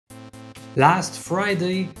Last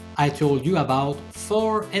Friday, I told you about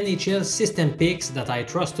 4 NHL system picks that I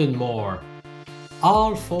trusted more.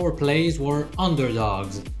 All 4 plays were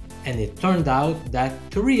underdogs, and it turned out that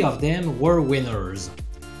 3 of them were winners.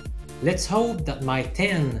 Let's hope that my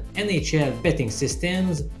 10 NHL betting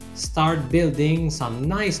systems start building some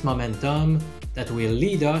nice momentum that will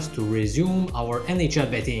lead us to resume our NHL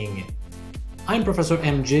betting. I'm Professor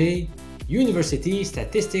MJ, University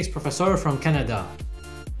Statistics Professor from Canada.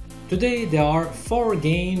 Today there are 4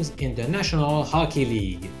 games in the National Hockey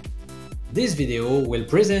League. This video will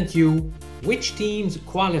present you which teams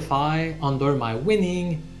qualify under my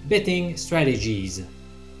winning betting strategies.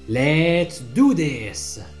 Let's do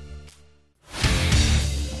this!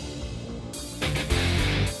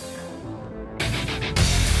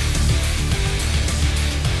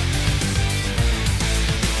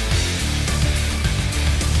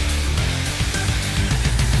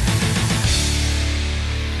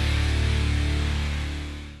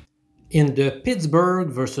 In the Pittsburgh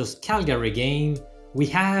versus Calgary game, we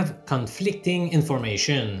have conflicting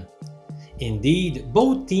information. Indeed,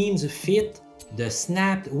 both teams fit the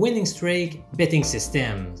snapped winning streak betting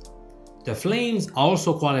system. The Flames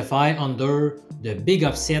also qualify under the big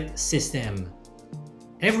upset system.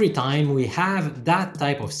 Every time we have that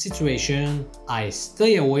type of situation, I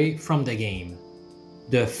stay away from the game.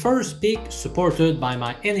 The first pick supported by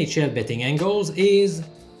my NHL betting angles is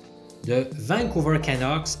the Vancouver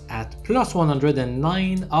Canucks at plus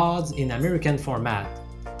 109 odds in American format,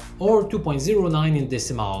 or 2.09 in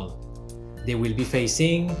decimal. They will be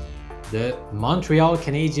facing the Montreal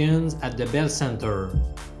Canadiens at the Bell Center.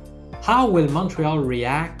 How will Montreal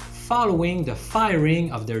react following the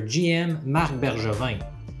firing of their GM Marc Bergevin?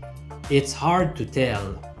 It's hard to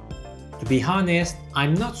tell. To be honest,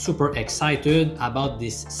 I'm not super excited about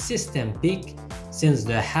this system pick since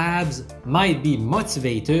the Habs might be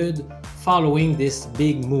motivated following this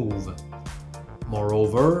big move.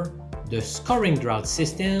 Moreover, the scoring drought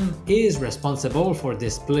system is responsible for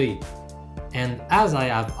this play, and as I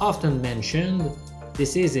have often mentioned,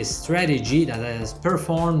 this is a strategy that has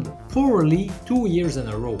performed poorly 2 years in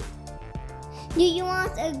a row. Do you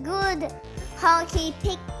want a good hockey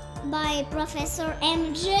pick by Professor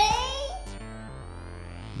MJ?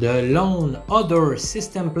 The lone other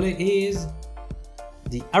system play is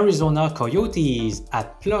the Arizona Coyotes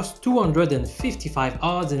at plus 255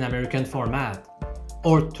 odds in American format,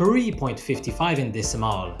 or 3.55 in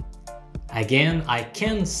decimal. Again, I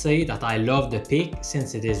can say that I love the pick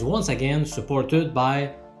since it is once again supported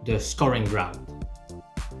by the scoring drought.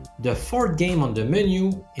 The 4th game on the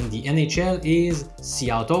menu in the NHL is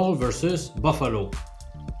Seattle versus Buffalo.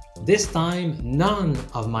 This time, none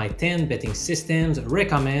of my 10 betting systems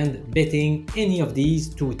recommend betting any of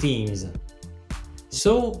these 2 teams.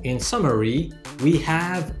 So, in summary, we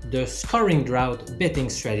have the scoring drought betting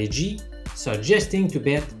strategy suggesting to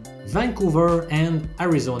bet Vancouver and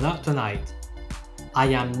Arizona tonight. I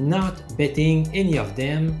am not betting any of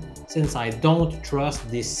them since I don't trust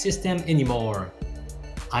this system anymore.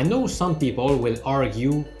 I know some people will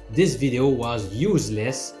argue this video was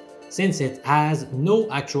useless since it has no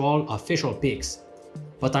actual official picks,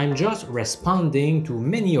 but I'm just responding to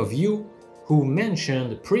many of you who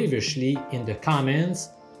mentioned previously in the comments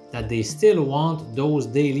that they still want those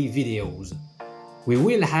daily videos. We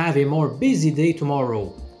will have a more busy day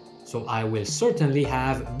tomorrow, so I will certainly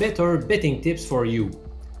have better betting tips for you.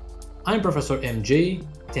 I'm Professor MJ.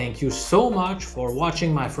 Thank you so much for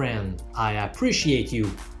watching, my friend. I appreciate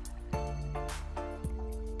you.